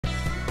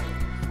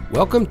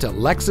Welcome to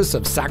Lexus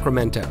of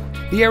Sacramento,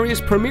 the area's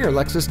premier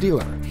Lexus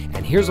dealer.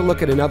 And here's a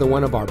look at another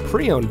one of our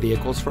pre-owned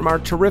vehicles from our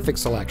terrific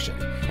selection,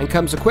 and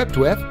comes equipped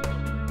with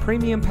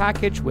premium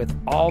package with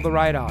all the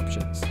right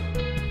options,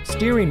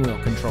 steering wheel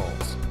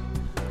controls,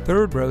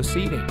 third row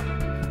seating,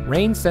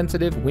 rain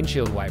sensitive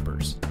windshield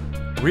wipers,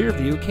 rear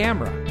view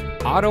camera,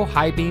 auto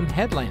high beam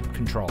headlamp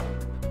control,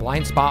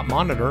 blind spot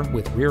monitor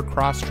with rear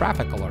cross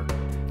traffic alert,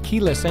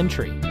 keyless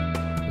entry,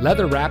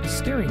 leather wrapped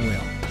steering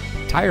wheel,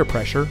 tire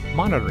pressure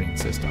monitoring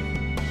system,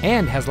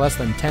 and has less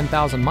than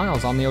 10,000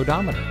 miles on the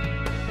odometer.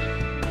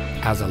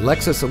 As a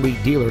Lexus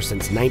Elite dealer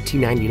since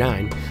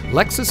 1999,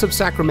 Lexus of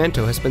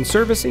Sacramento has been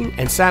servicing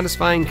and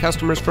satisfying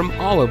customers from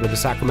all over the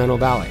Sacramento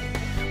Valley.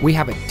 We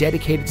have a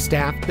dedicated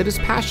staff that is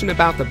passionate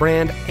about the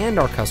brand and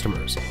our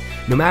customers.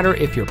 No matter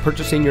if you're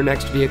purchasing your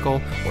next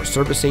vehicle or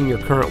servicing your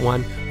current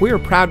one, we are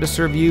proud to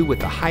serve you with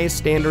the highest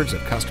standards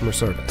of customer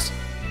service.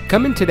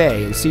 Come in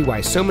today and see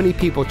why so many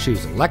people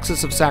choose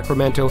Lexus of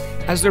Sacramento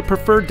as their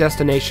preferred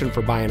destination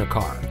for buying a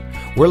car.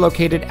 We're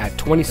located at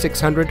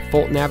 2600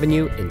 Fulton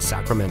Avenue in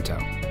Sacramento.